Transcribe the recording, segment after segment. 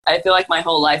I feel like my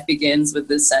whole life begins with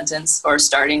this sentence or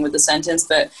starting with the sentence,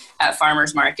 but at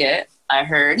farmer's market, I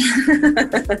heard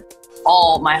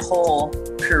my whole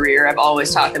career, I've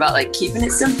always talked about like keeping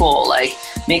it simple, like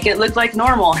make it look like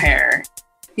normal hair.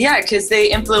 Yeah, because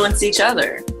they influence each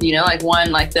other. You know, like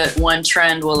one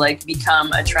trend will like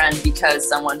become a trend because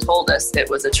someone told us it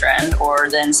was a trend, or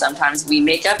then sometimes we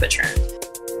make up a trend.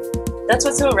 That's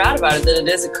what's so rad about it, that it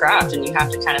is a craft and you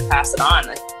have to kind of pass it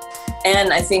on.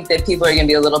 And I think that people are going to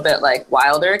be a little bit like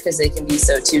wilder because they can be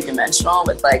so two-dimensional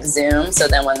with like Zoom. So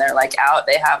then when they're like out,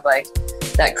 they have like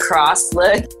that cross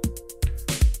look.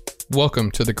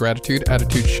 Welcome to the Gratitude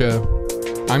Attitude Show.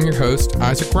 I'm your host,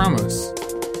 Isaac Ramos.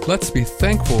 Let's be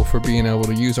thankful for being able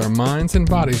to use our minds and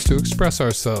bodies to express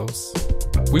ourselves.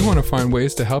 We want to find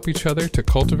ways to help each other to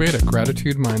cultivate a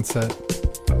gratitude mindset.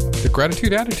 The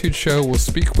Gratitude Attitude Show will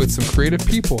speak with some creative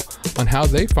people on how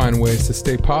they find ways to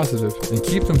stay positive and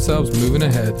keep themselves moving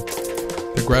ahead.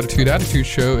 The Gratitude Attitude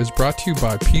Show is brought to you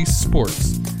by Peace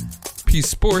Sports. Peace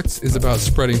Sports is about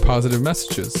spreading positive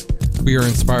messages. We are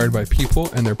inspired by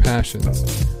people and their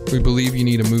passions. We believe you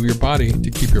need to move your body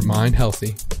to keep your mind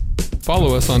healthy.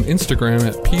 Follow us on Instagram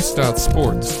at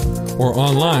peace.sports or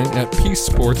online at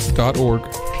peacesports.org.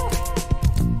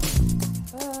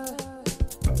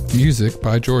 Music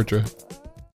by Georgia.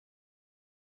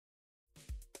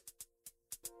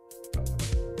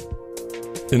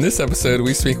 In this episode,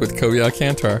 we speak with Kobe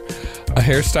Alcantar, a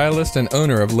hairstylist and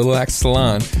owner of Little Axe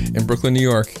Salon in Brooklyn, New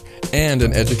York, and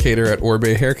an educator at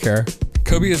Orbe Hair Care.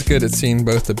 Kobe is good at seeing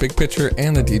both the big picture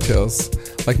and the details.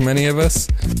 Like many of us,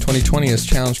 2020 has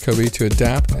challenged Kobe to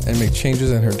adapt and make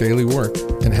changes in her daily work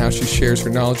and how she shares her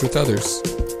knowledge with others.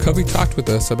 Kobe talked with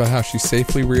us about how she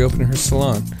safely reopened her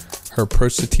salon, her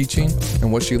approach to teaching,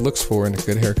 and what she looks for in a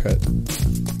good haircut.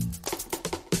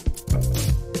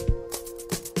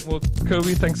 Well,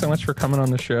 Kobe, thanks so much for coming on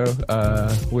the show.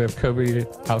 We have Kobe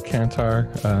Alcantar.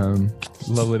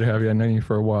 Lovely to have you. I know you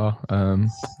for a while.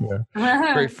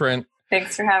 Great friend.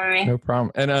 Thanks for having me. No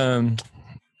problem. And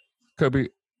Kobe,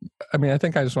 I mean, I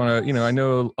think I just want to, I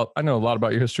know a lot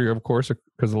about your history, of course,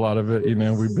 because a lot of it,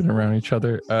 we've been around each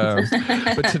other.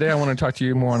 But today I want to talk to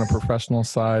you more on a professional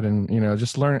side and,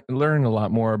 just learn a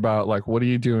lot more about like, what are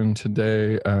you doing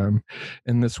today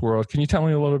in this world? Can you tell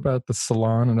me a little about the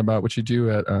salon and about what you do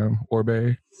at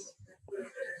Orbe?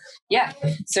 Yeah.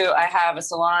 So I have a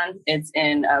salon. It's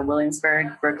in Williamsburg,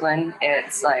 Brooklyn.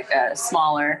 It's like a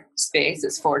smaller space.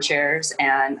 It's 4 chairs.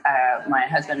 And my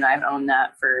husband and I have owned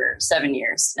that for 7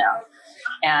 years now.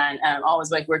 And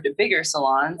always like worked at bigger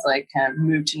salons, like kind of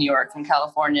moved to New York from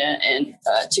California in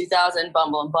 2000,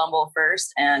 Bumble and Bumble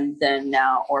first, and then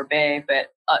now Orbe.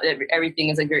 But everything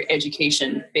is like very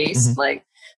education based. Mm-hmm. Like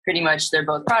pretty much they're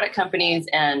both product companies,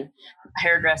 and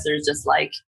hairdressers just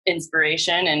like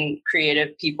inspiration and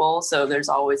creative people. So there's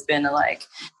always been a like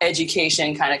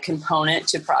education kind of component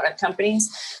to product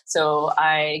companies. So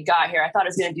I got here, I thought I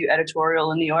was going to do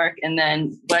editorial in New York, and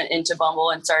then went into Bumble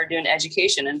and started doing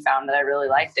education and found that I really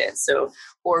liked it. So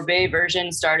Orbe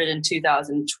version started in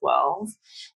 2012.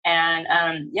 And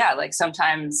like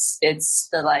sometimes it's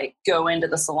the like go into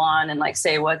the salon and like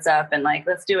say what's up and like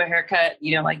let's do a haircut,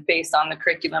 like based on the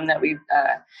curriculum that we've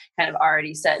kind of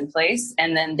already set in place,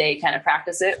 and then they kind of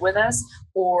practice it with us,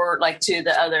 or like to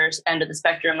the other end of the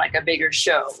spectrum, like a bigger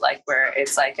show, like where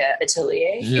it's like a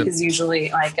atelier. Yep. Is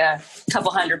usually like a couple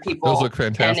hundred people. Those look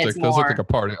fantastic. Those look like a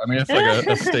party. I mean, it's like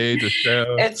a stage, a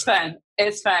show. It's fun.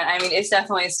 It's fun. I mean, it's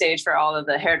definitely a stage for all of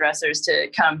the hairdressers to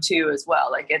come to as well.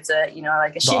 Like it's a,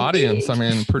 like a the audience. I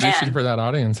mean, producing for that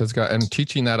audience and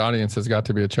teaching that audience has got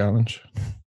to be a challenge.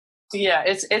 Yeah,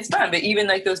 it's fun. But even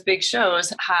like those big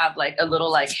shows have like a little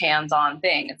like hands-on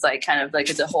thing. It's like kind of like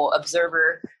it's a whole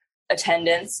observer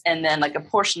attendance, and then like a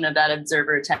portion of that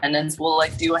observer attendance will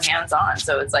like do a hands-on.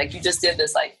 So it's like you just did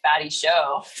this like fatty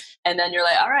show, and then you're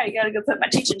like, all right, I got to go put my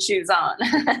teaching shoes on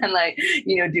and like,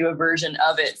 do a version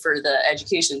of it for the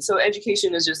education. So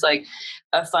education is just like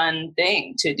a fun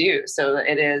thing to do. So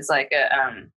it is like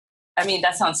I mean,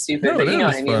 that sounds stupid, but you know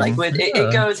what I mean? Like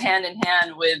it goes hand in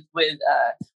hand with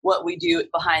what we do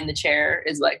behind the chair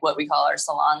is like what we call our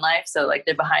salon life. So like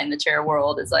the behind the chair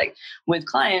world is like with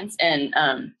clients, and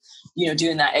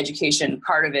doing that education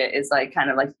part of it is like kind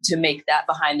of like to make that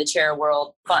behind the chair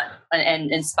world fun and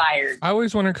inspired. I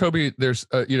always wonder, Kobe, there's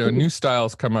new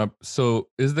styles come up. So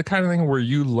is the kind of thing where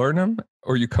you learn them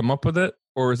or you come up with it?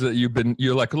 Or is it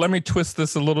you're like, let me twist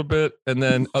this a little bit, and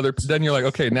then you're like,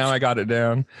 okay, now I got it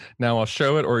down. Now I'll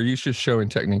show it, or are you just showing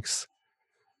techniques?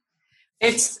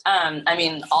 It's, I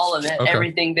mean, all of it, okay.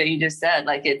 Everything that you just said,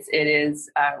 like it is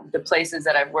the places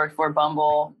that I've worked for,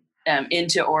 Bumble,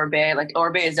 into Oribe. Like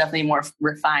Oribe is definitely more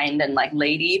refined and like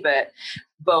lady, but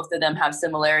both of them have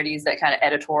similarities. That kind of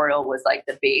editorial was like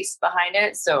the base behind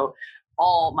it. So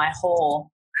my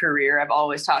whole career, I've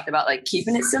always talked about like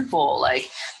keeping it simple, like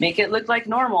make it look like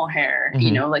normal hair.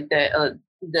 You know, like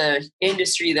the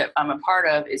industry that I'm a part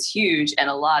of is huge and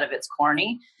a lot of it's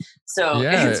corny. So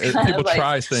people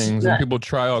try things and people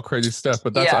try all crazy stuff,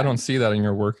 but I don't see that in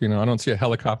your work. You know, I don't see a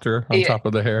helicopter on top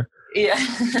of the hair. Yeah,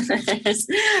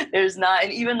 there's not,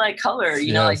 and even like color,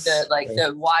 you know, like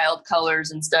the wild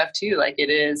colors and stuff too. Like it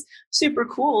is super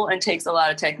cool and takes a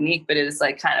lot of technique, but it is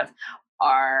like kind of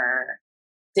our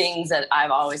things that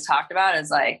I've always talked about is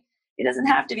like, it doesn't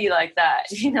have to be like that,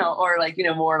 you know, or like, you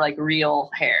know, more like real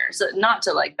hair. So not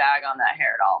to like bag on that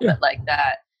hair at all, but like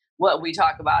that, what we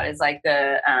talk about is like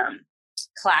the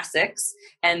classics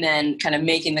and then kind of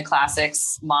making the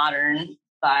classics modern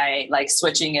by like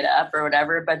switching it up or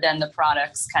whatever, but then the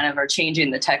products kind of are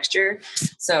changing the texture.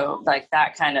 So like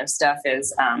that kind of stuff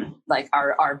is like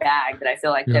our bag that I feel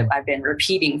like that I've been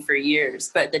repeating for years.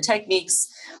 But the techniques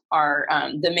are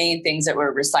the main things that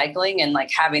we're recycling and like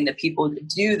having the people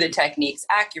do the techniques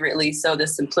accurately. So the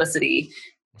simplicity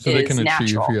so they can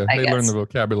natural, achieve, they learn the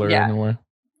vocabulary in a way.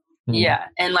 Yeah.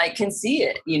 And like can see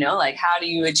it, you know, like how do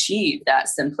you achieve that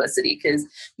simplicity? Because,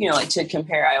 you know, like to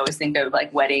compare, I always think of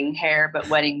like wedding hair, but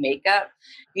wedding makeup,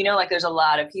 you know, like there's a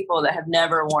lot of people that have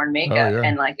never worn makeup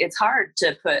and like it's hard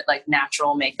to put like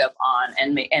natural makeup on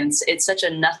and it's such a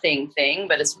nothing thing,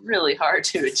 but it's really hard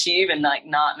to achieve and like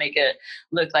not make it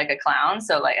look like a clown.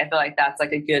 So like I feel like that's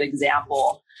like a good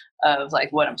example of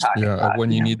like what I'm talking about.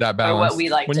 When you need that balance, what we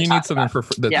like when you need something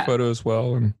that photos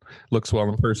well and looks well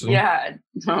in person. Yeah.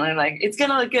 Like it's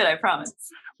going to look good. I promise.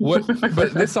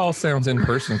 But this all sounds in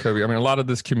person, Kobe. I mean, a lot of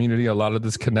this community, a lot of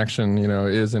this connection, you know,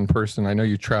 is in person. I know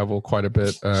you travel quite a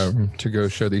bit to go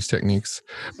show these techniques,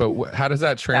 but how does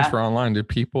that transfer online? Do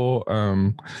people,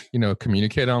 you know,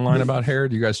 communicate online about hair?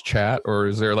 Do you guys chat, or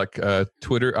is there like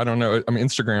Twitter? I don't know. I mean,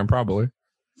 Instagram probably.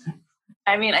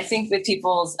 I mean, I think with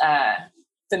people's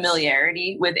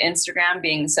familiarity with Instagram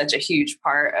being such a huge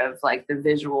part of like the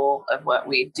visual of what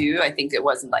we do, I think it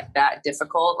wasn't like that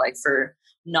difficult, like for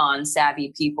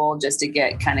non-savvy people just to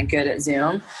get kind of good at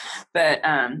Zoom. But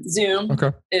Zoom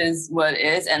is what it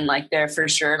is. And like there for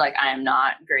sure, like I am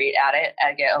not great at it.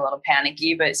 I get a little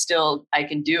panicky, but still I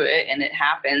can do it and it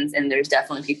happens. And there's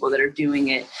definitely people that are doing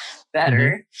it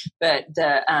better. But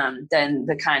then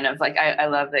the kind of like I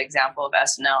love the example of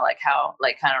SNL, like how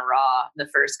like kind of raw the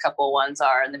first couple ones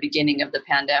are in the beginning of the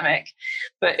pandemic,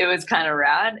 but it was kind of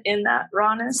rad in that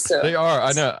rawness. So they are.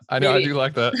 I know. I do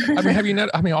like that. I mean, have you not?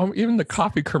 I mean, even the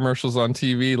coffee commercials on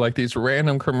TV, like these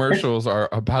random commercials are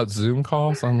about Zoom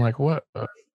calls. I'm like, what?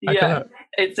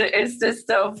 It's just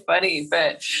so funny.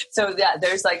 But so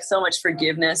there's like so much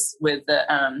forgiveness with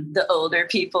the older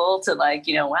people to like,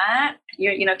 you know what,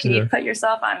 you know, can you put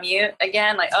yourself on mute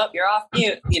again? Like, oh, you're off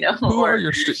mute, you know. Who are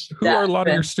a lot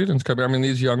of your students, Kobe? I mean,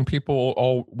 these young people,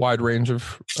 all wide range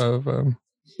of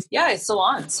it's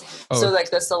salons. So like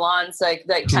the salons, like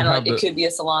that kind of like it could be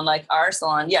a salon like our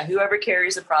salon. Yeah, whoever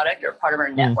carries a product or part of our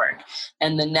network,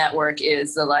 and the network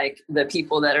is the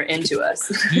people that are into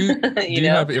us. Do you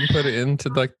have input into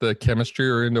like the chemistry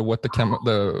or into what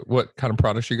what kind of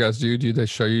products you guys do? Do they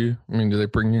show you? I mean, do they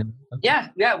bring you? Yeah,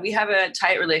 we have a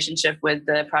tight relationship with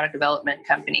the product development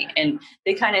company, and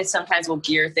they kind of sometimes will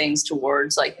gear things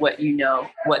towards like what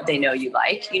they know you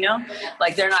like, you know,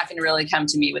 like they're not going to really come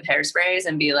to me with hairsprays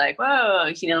and be like,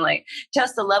 whoa, you know, like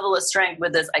test the level of strength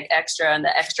with this like extra and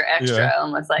the extra.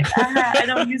 And it's like, I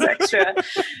don't use extra,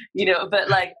 you know, but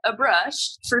like a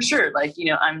brush for sure. Like, you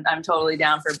know, I'm totally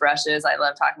down for brushes. I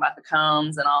love talking about the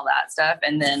combs and all that stuff.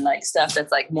 And then like stuff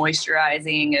that's like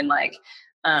moisturizing and like,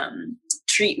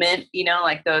 treatment, you know,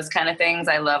 like those kind of things.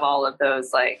 I love all of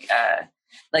those, like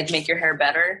make your hair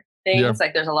better things.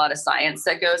 Like there's a lot of science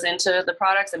that goes into the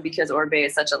products, and because Oribe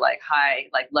is such a like high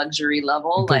like luxury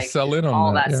level, they like sell in on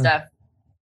all that stuff.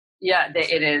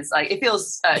 It is like it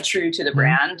feels true to the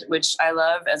brand, which I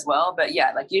love as well. But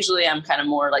like usually I'm kind of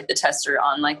more like the tester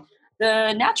on like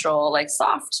the natural, like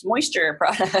soft moisture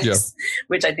products,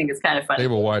 which I think is kind of funny. They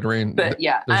have a wide range, but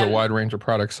there's a wide range of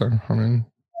products. So, I mean.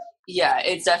 Yeah,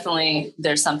 it's definitely,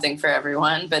 there's something for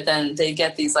everyone, but then they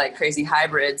get these like crazy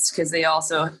hybrids because they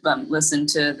also listen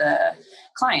to the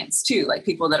clients too, like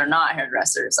people that are not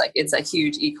hairdressers. Like it's a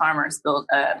huge e-commerce built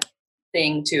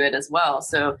thing to it as well.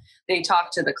 So they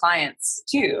talk to the clients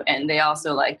too. And they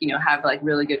also like, you know, have like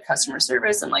really good customer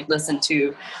service and like listen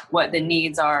to what the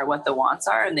needs are, what the wants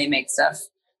are, and they make stuff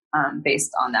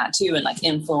based on that too. And like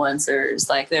influencers,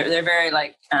 like they're very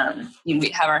like, we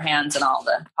have our hands in all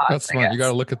the pots. That's smart. You got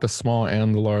to look at the small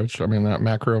and the large. I mean, that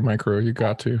macro, micro, you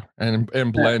got to, and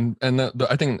blend. And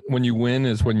I think when you win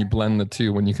is when you blend the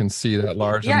two, when you can see that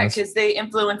large. Yeah. Cause they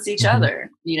influence each other,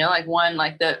 you know, like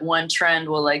one trend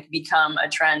will like become a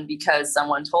trend because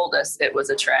someone told us it was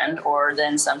a trend, or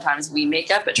then sometimes we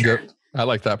make up a trend. Yep. I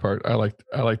like that part. I like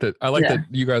that. I like that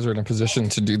you guys are in a position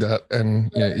to do that. And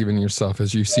even yourself,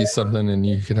 as you see something and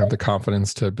you can have the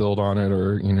confidence to build on it,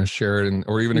 or, share it,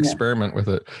 or even experiment with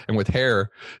it. And with hair,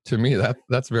 to me,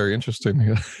 that's very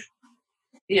interesting.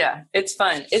 Yeah, it's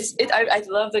fun. I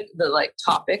love the like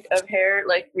topic of hair,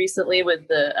 like recently with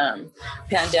the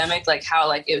pandemic, like how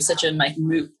like it was such a like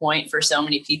moot point for so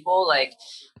many people. Like,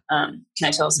 can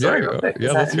I tell a story real quick?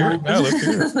 Yeah, let's hear it. No, let's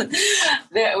hear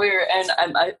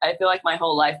it. I feel like my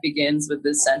whole life begins with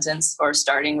this sentence, or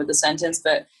starting with the sentence,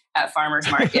 but at farmer's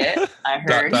market, I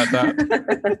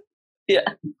heard. Yeah.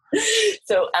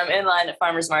 So I'm in line at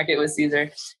farmer's market with Caesar,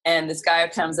 and this guy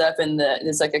comes up, and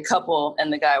there's like a couple,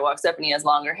 and the guy walks up and he has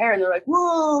longer hair, and they're like,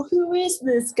 "Whoa, who is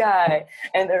this guy?"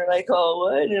 And they're like, "Oh,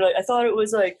 what?" And they're like, I thought it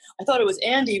was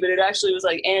Andy, but it actually was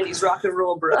like Andy's rock and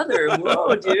roll brother.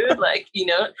 Whoa, dude. Like,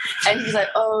 and he's like,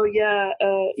 "Oh yeah,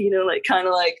 like kind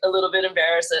of like a little bit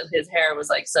embarrassed that his hair was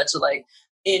like such a like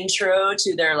intro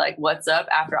to their like what's up,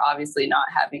 after obviously not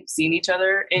having seen each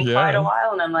other in quite a while.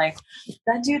 And I'm like,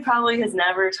 that dude probably has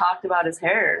never talked about his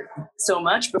hair so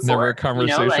much before. Never a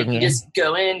conversation. Like you just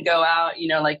go in, go out,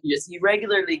 like he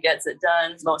regularly gets it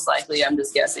done, most likely, I'm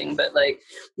just guessing, but like,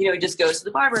 he just goes to the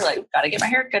barber, like, gotta get my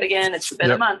hair cut again, it's been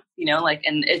a month, like,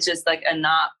 and it's just like a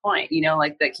not point,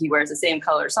 like he wears the same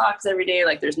color socks every day,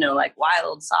 like there's no like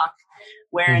wild sock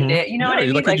wearing it, what I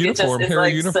mean? Like a uniform, hair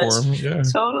uniform.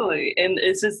 Totally. And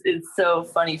it's so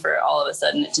funny for all of a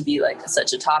sudden it to be like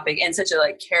such a topic, and such a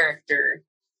like character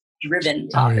driven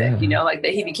topic, like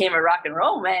that he became a rock and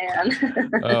roll man.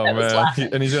 Oh man.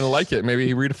 And he's going to like it. Maybe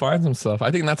he redefines himself.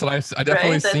 I think that's what I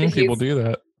definitely seen people do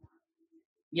that.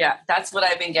 Yeah, that's what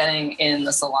I've been getting in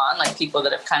the salon, like people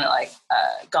that have kind of like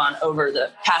gone over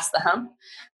past the hump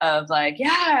of like,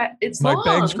 yeah, it's my long.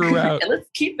 bangs grew out. And let's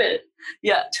keep it.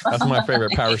 Yeah. That's my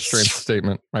favorite power strength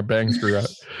statement. My bangs grew out.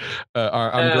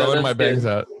 I'm growing my bangs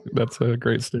out. That's a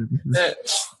great statement.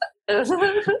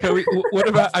 What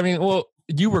about,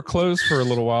 you were closed for a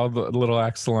little while, the Little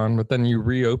Axe Salon, but then you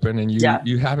reopened and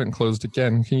you haven't closed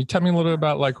again. Can you tell me a little bit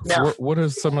about like what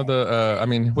is some of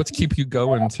the what's keep you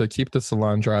going to keep the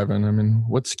salon driving?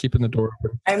 What's keeping the door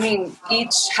open?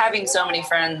 Each having so many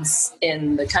friends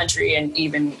in the country, and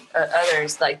even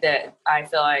others like that, I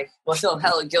feel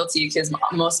hella guilty because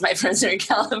most of my friends are in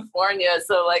California,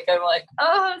 so like I'm like,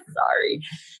 oh, sorry.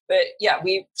 But yeah,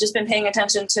 we've just been paying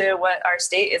attention to what our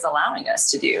state is allowing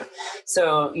us to do.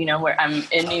 So, where I'm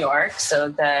in New York, so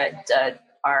that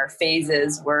our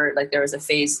phases were like, there was a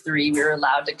phase 3, we were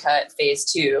allowed to cut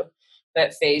phase 2,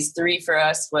 but phase 3 for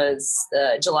us was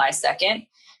July 2nd.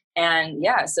 And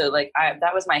yeah, so like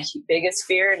that was my biggest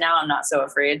fear. Now I'm not so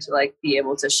afraid to like be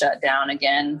able to shut down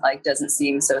again. Like doesn't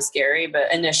seem so scary.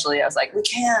 But initially I was like, we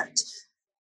can't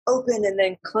open and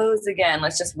then close again.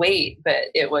 Let's just wait. But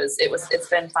it's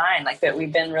been fine. Like, but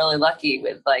we've been really lucky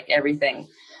with like everything.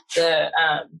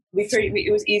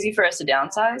 It was easy for us to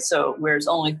downsize. So there's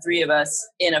only 3 of us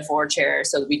in a 4-chair.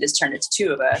 So we just turned it to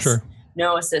 2 of us. Sure.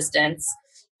 No assistants.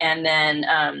 And then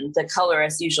the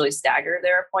colorists usually stagger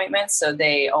their appointments. So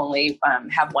they only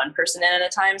have one person in at a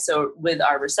time. So with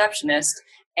our receptionist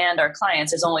and our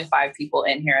clients, there's only 5 people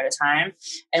in here at a time.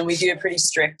 And we do a pretty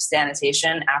strict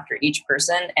sanitation after each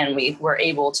person. And we were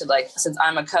able to like, since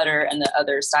I'm a cutter and the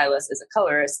other stylist is a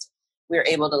colorist, we were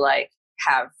able to like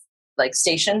have like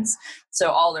stations. So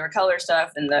all their color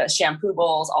stuff and the shampoo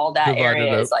bowls, all that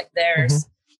area is like theirs. Mm-hmm.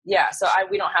 Yeah. So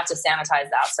we don't have to sanitize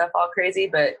that stuff all crazy,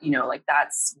 but like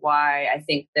that's why I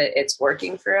think that it's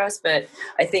working for us. But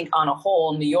I think on a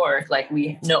whole, New York, like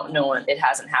it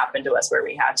hasn't happened to us where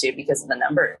we had to because of the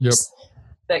numbers. Yep.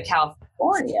 But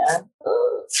California,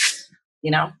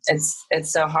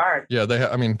 it's so hard. Yeah,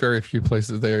 very few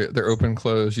places they're open,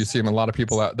 closed. You see them, a lot of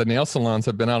people out. The nail salons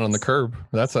have been out on the curb.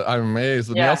 I'm amazed.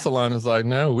 The nail salon is like,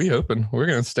 no, we open. We're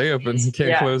going to stay open. You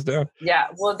can't close down. Yeah.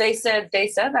 Well, they said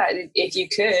that if you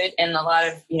could, and a lot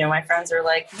of my friends are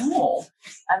like, no,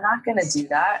 I'm not going to do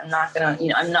that. I'm not going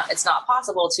to. It's not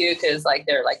possible to, because like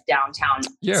they're like downtown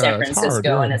San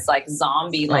Francisco, and it's like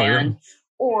zombie land.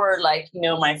 Or like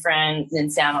my friend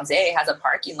in San Jose has a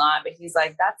parking lot, but he's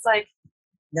like, that's like,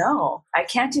 no, I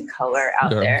can't do color out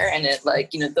there. And it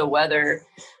like, the weather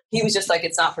he was just like,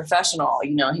 it's not professional.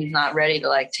 You know, he's not ready to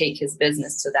like take his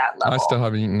business to that level. I still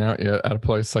haven't eaten out yet at a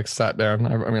place, like sat down.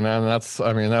 That's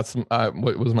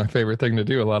what was my favorite thing to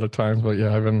do a lot of times. But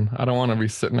yeah, I don't want to be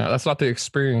sitting out. That's not the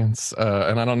experience.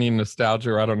 And I don't need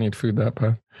nostalgia, or I don't need food that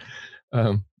bad.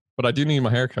 But I do need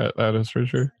my haircut. That is for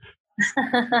sure.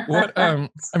 What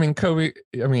Kobe,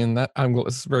 I'm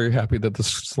very happy that the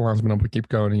salon's been able to keep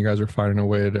going, and you guys are finding a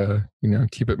way to,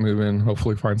 keep it moving,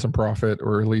 hopefully find some profit,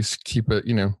 or at least keep it,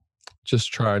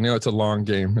 just try. I know it's a long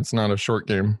game. It's not a short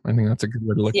game. I think that's a good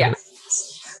way to look at it.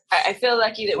 I feel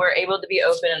lucky that we're able to be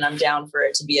open, and I'm down for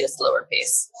it to be at a slower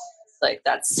pace. Like,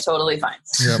 that's totally fine.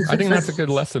 Yeah, I think that's a good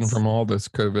lesson from all this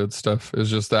COVID stuff,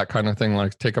 is just that kind of thing,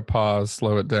 like take a pause,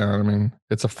 slow it down. I mean,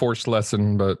 it's a forced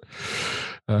lesson, but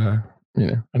I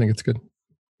think it's good.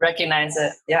 Recognize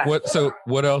it. Yeah.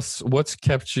 What else? What's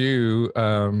kept you,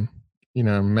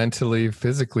 mentally,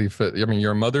 physically fit? I mean,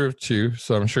 you're a mother of two,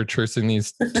 so I'm sure tracing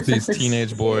these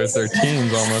teenage boys, they're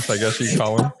teens almost, I guess you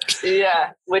call them.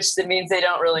 Yeah, which means they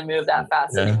don't really move that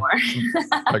fast anymore.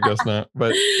 I guess not.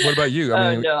 But what about you?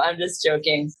 No, I'm just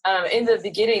joking. In the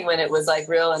beginning, when it was like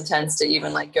real intense to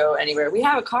even like go anywhere, we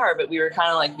have a car, but we were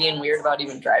kind of like being weird about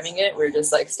even driving it. We were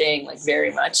just like staying like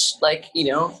very much like,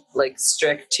 like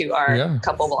strict to our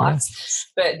couple blocks.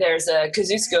 Yeah. But there's a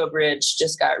Kosciuszko Bridge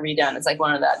just got redone. It's like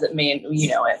one of the main,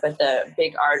 but the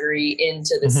big artery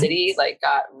into the city like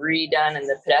got redone, and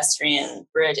the pedestrian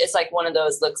bridge, it's like one of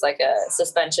those, looks like a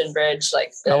suspension bridge,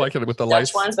 like I like it with the Dutch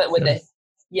lights ones, but with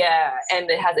and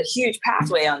it has a huge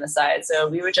pathway on the side, so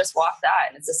we would just walk that,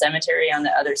 and it's a cemetery on the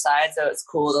other side, so it's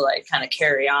cool to like kind of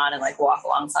carry on and like walk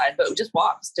alongside, but just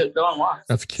walk, still go on walks.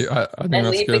 That's cute. I think and that's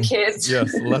leave good. The kids.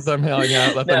 Yes, let them hang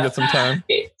out, let them get some time.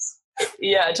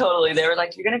 Yeah, totally. They were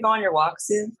like, "You're gonna go on your walk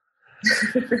soon?" I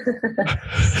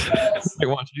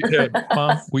want you,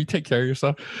 Mom, will you take care of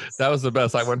yourself? That was the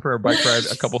best. I went for a bike ride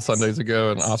a couple Sundays ago,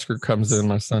 and Oscar comes in,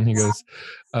 my son, he goes,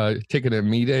 taking a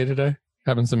me day today,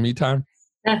 having some me time.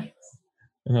 Yeah.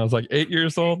 And I was like, 8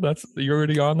 years old, you're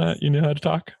already on that, you know how to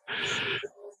talk.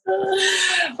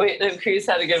 Wait, Cruz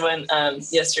had a good one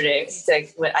yesterday. He's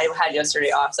like, I had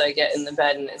yesterday off, so I get in the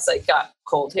bed and it's like got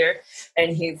cold here,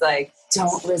 and he's like,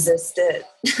 "Don't resist it."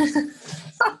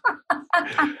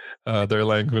 Their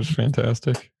language,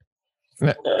 fantastic.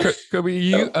 Kobe,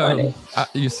 you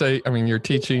say, you're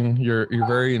teaching, you're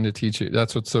very into teaching.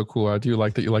 That's what's so cool. I do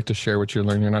like that you like to share what you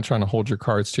learn. You're not trying to hold your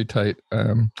cards too tight.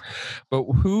 But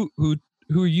who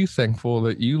are you thankful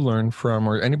that you learned from,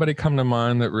 or anybody come to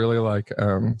mind that really like,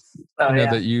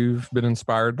 that you've been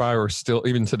inspired by, or still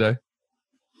even today?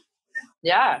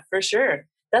 Yeah, for sure.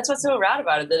 That's what's so rad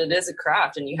about it, that it is a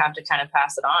craft and you have to kind of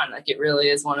pass it on. Like, it really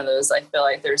is one of those, I feel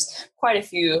like there's quite a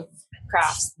few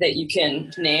crafts that you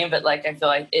can name, but like, I feel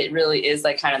like it really is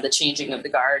like kind of the changing of the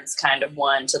guards kind of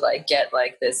one to like get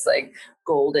like this like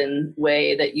golden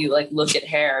way that you like look at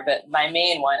hair. But my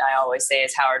main one I always say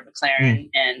is Howard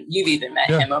McLaren, and you've even met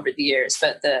him over the years,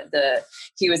 but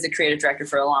he was the creative director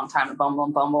for a long time at Bumble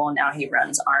and Bumble, and now he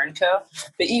runs R&Co.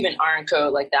 But even R&Co,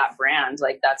 like that brand,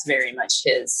 like that's very much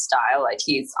his style. Like,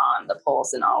 he's on the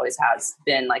pulse and always has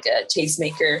been like a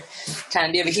tastemaker kind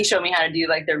of deal. But he showed me how to do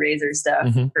like the razor stuff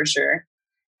for sure.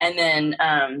 And then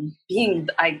being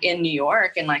like in New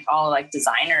York and like all like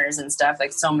designers and stuff,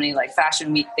 like so many like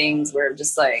fashion week things where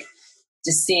just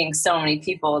seeing so many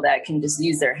people that can just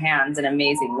use their hands in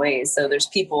amazing ways. So there's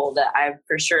people that I've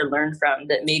for sure learned from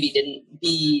that maybe didn't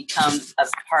become a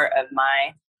part of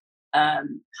my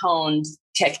honed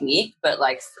technique, but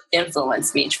like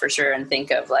influenced me for sure, and think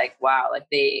of like, wow, like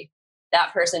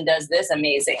that person does this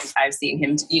amazing. I've seen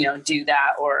him, do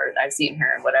that, or I've seen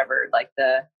her, whatever, like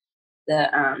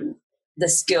the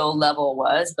skill level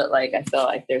was, but like, I feel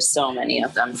like there's so many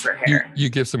of them for hair. You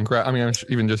give some, I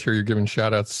even just hear you giving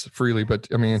shout outs freely, but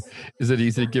is it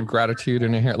easy to give gratitude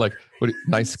in your hair? Like,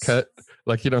 nice cut?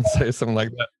 Like, you don't say something like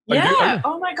that. Yeah.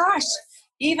 Oh my gosh.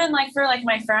 Even like for like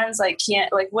my friends, like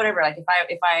can't like whatever, like if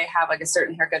I have like a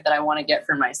certain haircut that I want to get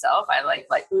for myself, I like,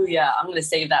 ooh yeah, I'm going to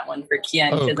save that one for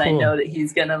Kian, because I know that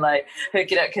he's going to like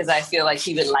hook it up, because I feel like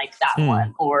he would like that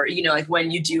one. Or, like when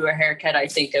you do a haircut, I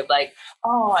think of like,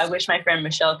 oh, I wish my friend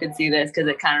Michelle could see this, because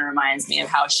it kind of reminds me of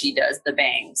how she does the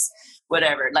bangs,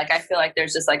 whatever. Like, I feel like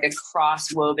there's just like a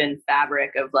cross woven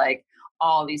fabric of like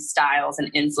all these styles and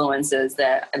influences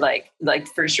that like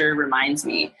for sure reminds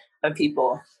me of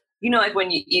people. Like when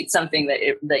you eat something that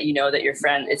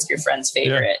it's your friend's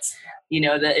favorite,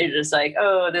 that you're just like,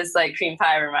 oh, this like cream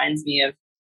pie reminds me of,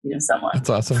 someone. That's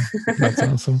awesome. That's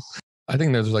awesome. I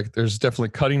think there's definitely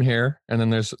cutting hair, and then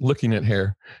there's looking at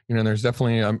hair. There's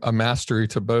definitely a mastery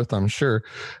to both, I'm sure.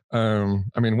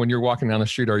 I mean, when you're walking down the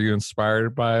street, are you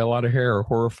inspired by a lot of hair, or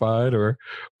horrified, or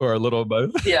a little of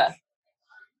both? Yeah.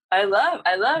 I love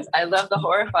the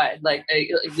horrified. Like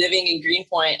living in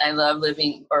Greenpoint, I love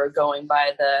living or going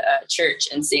by the church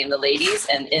and seeing the ladies.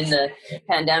 And in the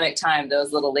pandemic time,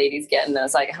 those little ladies getting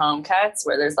those like home cuts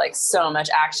where there's like so much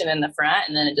action in the front,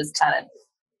 and then it just kind of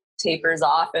tapers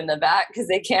off in the back because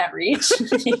they can't reach.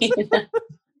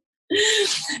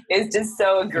 It's just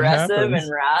so aggressive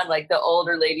and rad. Like the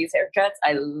older ladies' haircuts,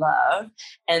 I love.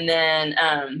 And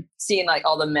then seeing like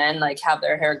all the men like have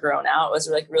their hair grown out was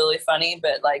like really funny.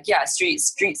 But like, yeah, street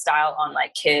style on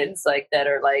like kids like that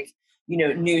are like,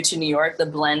 new to New York, the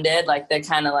blended, like the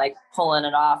kind of like pulling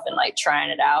it off and like trying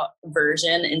it out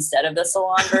version instead of the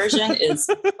salon version is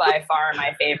by far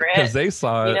my favorite. Because they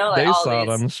saw it, like they saw it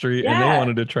on the street and they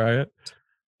wanted to try it.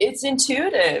 It's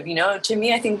intuitive, to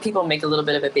me. I think people make a little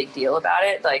bit of a big deal about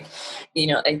it. Like,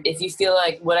 if you feel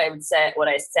like what I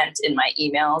sent in my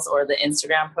emails or the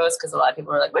Instagram post, because a lot of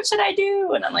people are like, what should I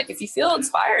do? And I'm like, if you feel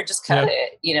inspired, just cut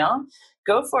it,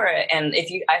 go for it. And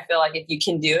I feel like if you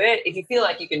can do it, if you feel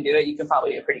like you can do it, you can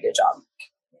probably do a pretty good job.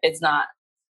 It's not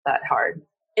that hard.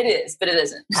 It is, but it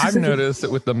isn't. I've noticed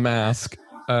that with the mask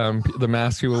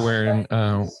people wearing,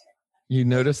 you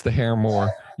notice the hair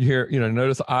more. You hear,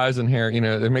 notice eyes and hair,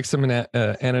 it makes some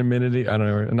anonymity, I don't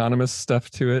know, anonymous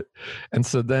stuff to it. And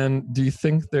so then do you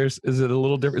think is it a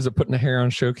little different? Is it putting the hair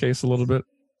on showcase a little bit?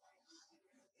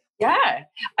 Yeah.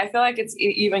 I feel like it's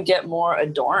even get more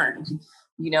adorned,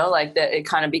 like that it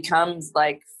kind of becomes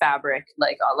like fabric,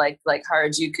 like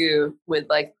Harajuku with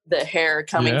like the hair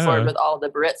coming forward with all the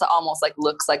barrettes. It almost like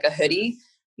looks like a hoodie.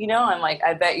 I'm like,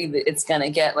 I bet you that it's going to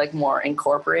get like more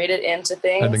incorporated into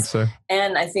things. I think so.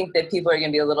 And I think that people are going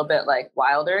to be a little bit like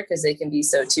wilder because they can be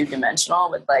so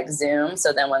two-dimensional with like Zoom.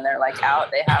 So then when they're like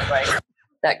out, they have like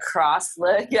that cross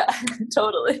look. Yeah,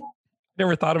 totally.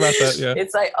 Never thought about that. Yeah.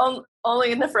 It's like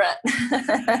only in the front.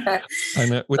 I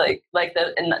know. Like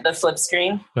the flip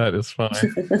screen. That is funny.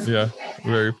 Yeah.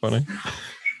 Very funny.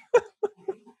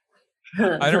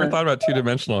 I never thought about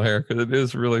two-dimensional hair because it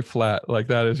is really flat like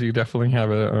that. Is you definitely have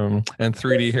and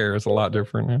 3D hair is a lot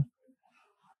different.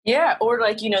 Yeah, or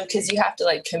like because you have to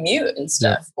like commute and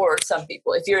stuff. Yeah. Or some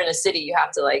people, if you're in a city, you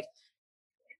have to like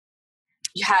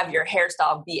you have your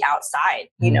hairstyle be outside.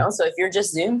 So if you're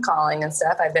just Zoom calling and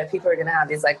stuff, I bet people are gonna have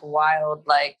these like wild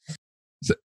like.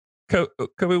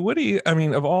 Kobe,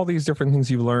 of all these different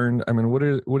things you've learned, what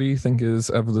do you think is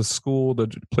of the school, the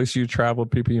place you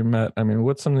traveled, people you met?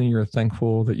 What's something you're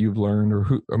thankful that you've learned,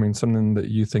 or something that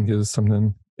you think is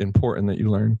something important that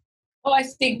you learned? Well, I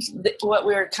think that what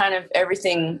we're kind of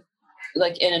everything,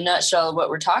 like in a nutshell, what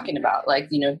we're talking about, like,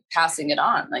 passing it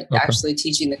on, like actually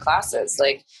teaching the classes,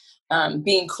 like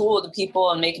being cool to people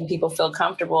and making people feel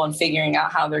comfortable and figuring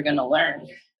out how they're going to learn.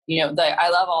 I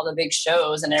love all the big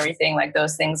shows and everything, like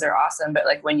those things are awesome. But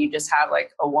like when you just have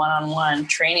like a one-on-one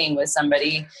training with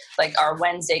somebody, like our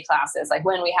Wednesday classes, like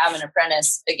when we have an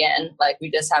apprentice again, like we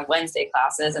just have Wednesday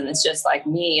classes and it's just like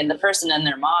me and the person and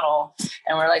their model.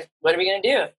 And we're like, what are we going to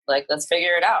do? Like, let's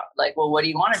figure it out. Like, well, what do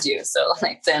you want to do? So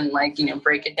like, then like,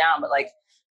 break it down. But like,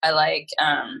 I like,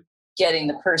 getting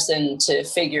the person to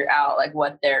figure out like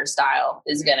what their style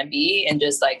is going to be and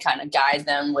just like kind of guide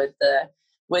them with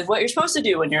what you're supposed to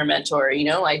do when you're a mentor,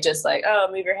 like just like, oh,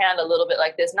 move your hand a little bit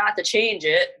like this, not to change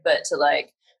it, but to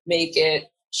like make it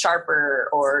sharper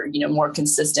or, more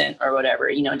consistent or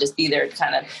whatever, just be there to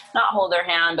kind of not hold their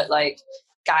hand, but like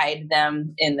guide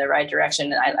them in the right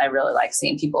direction. And I really like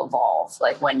seeing people evolve.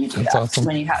 Like when you do that, awesome.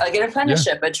 When you have like an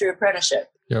apprenticeship, a true apprenticeship.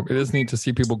 Yeah. It is neat to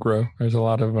see people grow. There's a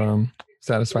lot of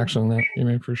satisfaction in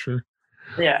that, for sure.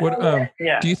 Yeah.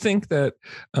 Do you think that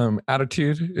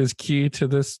attitude is key to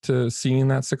this, to seeing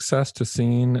that success, to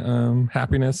seeing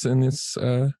happiness in this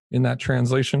in that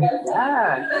translation?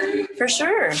 Yeah, for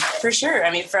sure.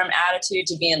 From attitude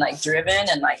to being like driven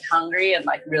and like hungry and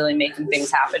like really making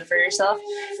things happen for yourself,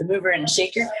 a mover and a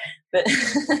shaker, but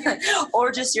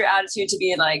or just your attitude to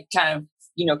being like kind of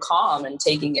calm and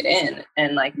taking it in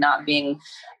and like not being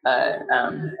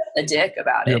a dick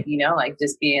about it, like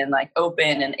just being like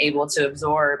open and able to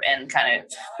absorb and kind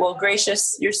of,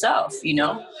 gracious yourself,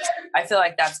 I feel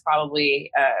like that's probably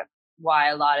why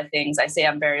a lot of things I say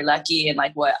I'm very lucky and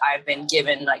like what I've been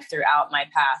given like throughout my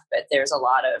path, but there's a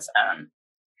lot of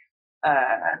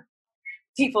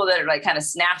people that are like kind of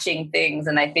snatching things.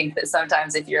 And I think that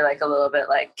sometimes if you're like a little bit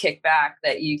like kick back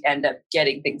that you end up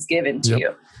getting things given to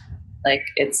you. Like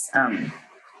it's,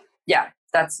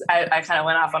 that's, I kind of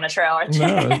went off on a trail.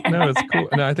 No, it's cool.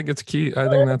 No, I think it's key. I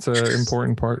think that's an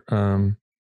important part.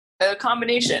 a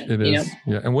combination. It is.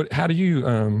 Yeah. And how do you,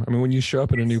 when you show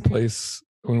up in a new place,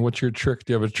 what's your trick?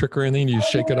 Do you have a trick or anything? Do you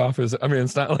shake it off? It's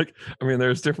not like,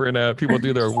 there's different people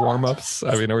do their warm-ups.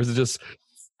 Or is it just...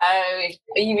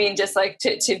 you mean just like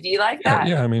to be like that?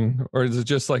 Yeah. Or is it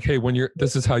just like, hey,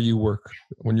 this is how you work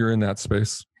when you're in that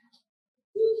space?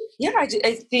 Yeah,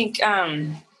 I think,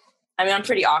 I'm a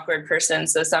pretty awkward person.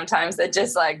 So sometimes it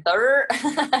just like,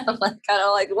 I'm like, kind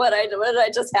of like, what did I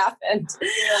just happened?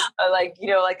 Like,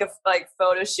 like a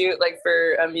photo shoot, like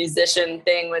for a musician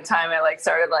thing one time I like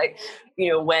started like,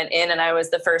 went in and I was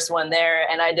the first one there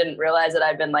and I didn't realize that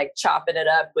I'd been like chopping it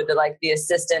up with the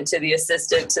assistant to the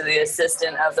assistant to the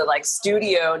assistant of the like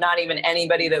studio, not even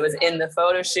anybody that was in the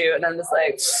photo shoot. And I'm just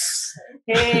like,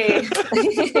 hey,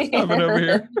 coming over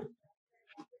here.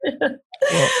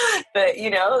 Well, but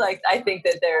I think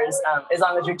that there's as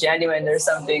long as you're genuine, there's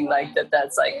something like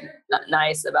that's like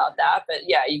nice about that. But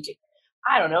yeah, you can,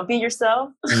 I don't know, be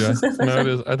yourself. Yeah, no, it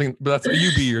is. I think that's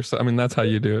you be yourself. That's how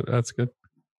you do it. That's good.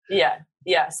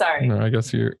 Yeah. Sorry. No, I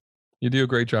guess you do a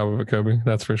great job of it, Kobe.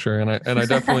 That's for sure. And I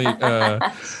definitely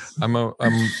I'm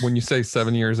when you say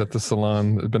 7 years at the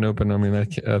salon it's been open,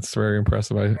 that's very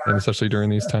impressive. And especially during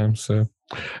these times. So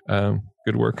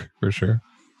good work for sure.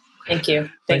 Thank you.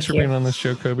 Thanks for being on this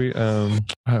show, Kobe. I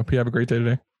hope you have a great day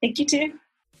today. Thank you too.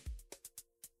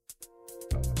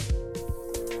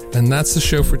 And that's the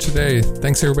show for today.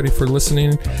 Thanks everybody for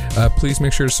listening. Please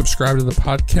make sure to subscribe to the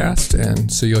podcast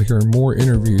and so you'll hear more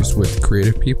interviews with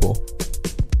creative people.